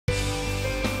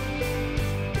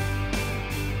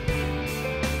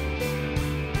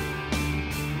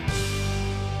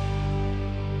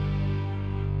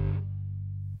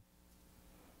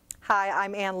Hi,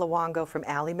 I'm Ann Luongo from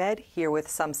AliMed, here with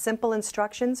some simple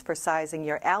instructions for sizing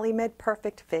your AliMed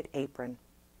Perfect Fit apron.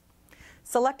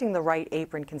 Selecting the right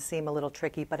apron can seem a little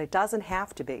tricky, but it doesn't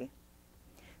have to be.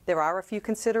 There are a few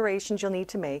considerations you'll need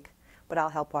to make, but I'll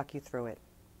help walk you through it.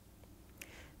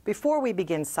 Before we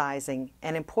begin sizing,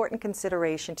 an important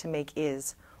consideration to make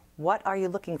is, what are you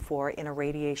looking for in a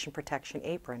radiation protection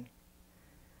apron?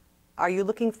 Are you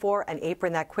looking for an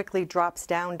apron that quickly drops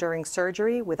down during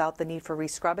surgery without the need for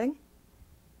rescrubbing?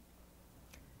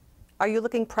 Are you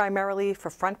looking primarily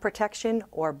for front protection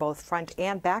or both front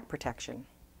and back protection?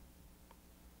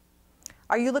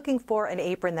 Are you looking for an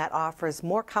apron that offers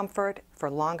more comfort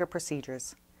for longer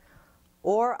procedures?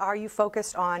 Or are you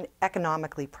focused on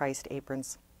economically priced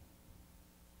aprons?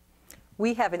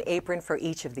 We have an apron for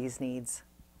each of these needs.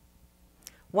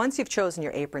 Once you've chosen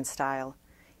your apron style,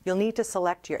 you'll need to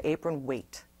select your apron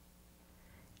weight.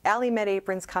 AliMed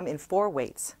aprons come in 4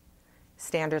 weights: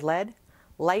 standard lead,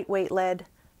 lightweight lead,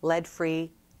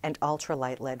 lead-free, and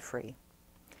ultralight lead-free.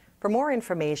 For more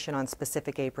information on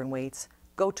specific apron weights,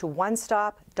 go to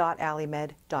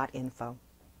onestop.alimed.info.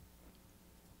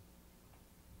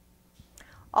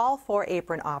 All 4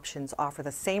 apron options offer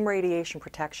the same radiation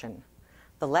protection.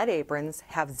 The lead aprons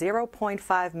have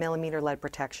 0.5 millimeter lead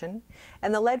protection,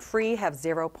 and the lead-free have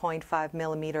 0.5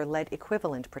 millimeter lead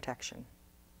equivalent protection.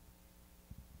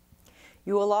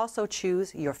 You will also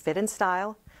choose your fit and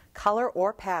style, color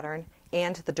or pattern,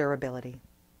 and the durability.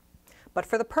 But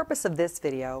for the purpose of this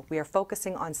video, we are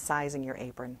focusing on sizing your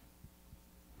apron.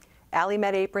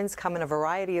 AliMed aprons come in a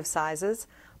variety of sizes,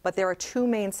 but there are 2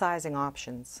 main sizing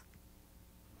options.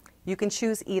 You can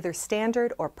choose either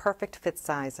standard or perfect fit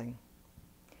sizing.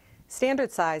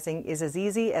 Standard sizing is as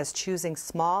easy as choosing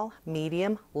small,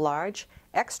 medium, large,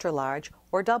 extra large,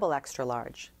 or double extra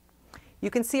large. You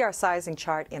can see our sizing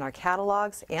chart in our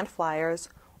catalogs and flyers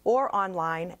or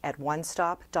online at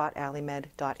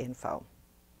onestop.alimed.info.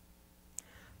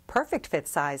 Perfect fit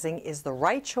sizing is the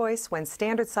right choice when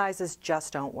standard sizes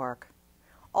just don't work.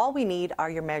 All we need are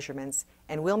your measurements,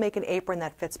 and we'll make an apron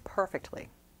that fits perfectly.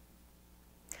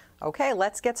 Okay,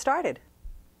 let's get started.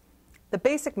 The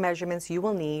basic measurements you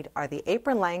will need are the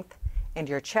apron length and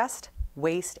your chest,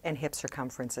 waist, and hip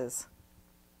circumferences.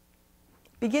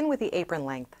 Begin with the apron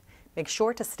length. Make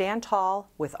sure to stand tall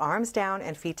with arms down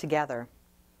and feet together.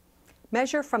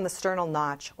 Measure from the sternal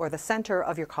notch, or the center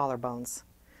of your collarbones,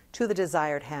 to the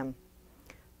desired hem.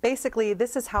 Basically,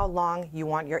 this is how long you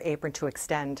want your apron to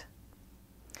extend.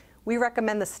 We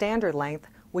recommend the standard length,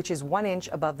 which is 1 inch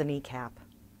above the kneecap.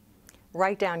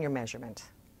 Write down your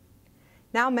measurement.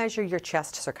 Now measure your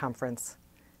chest circumference.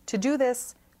 To do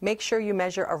this, make sure you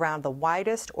measure around the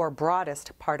widest or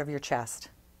broadest part of your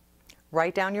chest.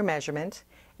 Write down your measurement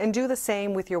and do the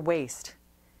same with your waist,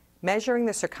 measuring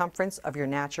the circumference of your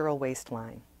natural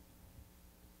waistline.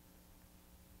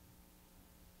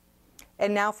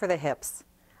 And now for the hips.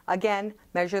 Again,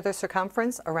 measure the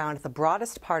circumference around the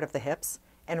broadest part of the hips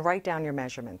and write down your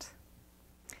measurement.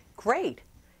 Great!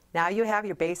 Now you have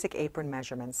your basic apron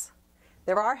measurements.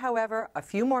 There are, however, a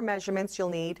few more measurements you'll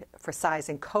need for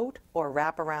sizing coat or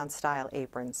wraparound style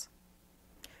aprons.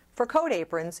 For coat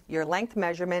aprons, your length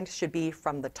measurement should be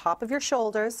from the top of your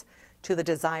shoulders to the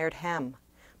desired hem,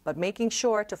 but making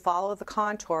sure to follow the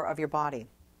contour of your body.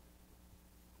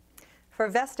 For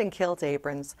vest and kilt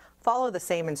aprons, follow the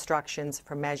same instructions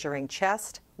for measuring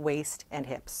chest, waist, and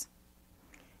hips.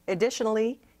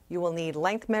 Additionally, you will need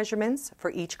length measurements for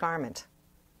each garment.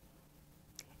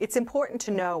 It's important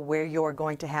to know where you're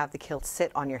going to have the kilt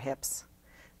sit on your hips.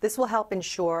 This will help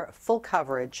ensure full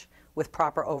coverage with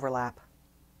proper overlap.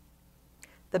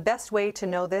 The best way to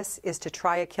know this is to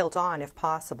try a kilt on if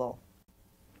possible.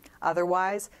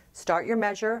 Otherwise, start your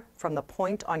measure from the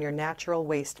point on your natural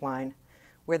waistline,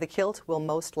 where the kilt will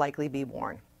most likely be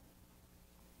worn.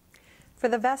 For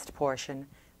the vest portion,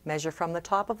 measure from the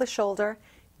top of the shoulder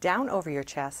down over your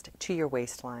chest to your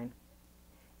waistline.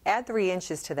 Add 3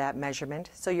 inches to that measurement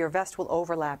so your vest will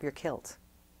overlap your kilt.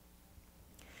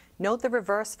 Note the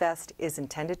reverse vest is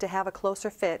intended to have a closer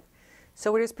fit,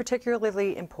 so it is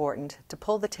particularly important to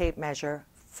pull the tape measure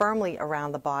firmly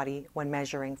around the body when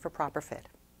measuring for proper fit.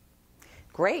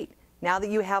 Great! Now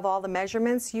that you have all the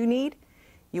measurements you need,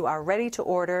 you are ready to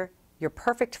order your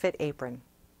perfect fit apron.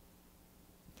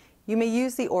 You may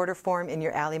use the order form in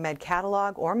your AliMed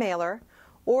catalog or mailer,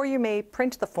 or you may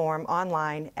print the form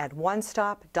online at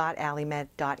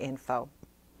onestop.alimed.info.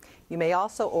 You may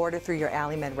also order through your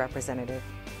AliMed representative.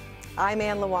 I'm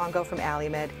Ann Luongo from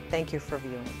AliMed. Thank you for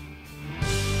viewing.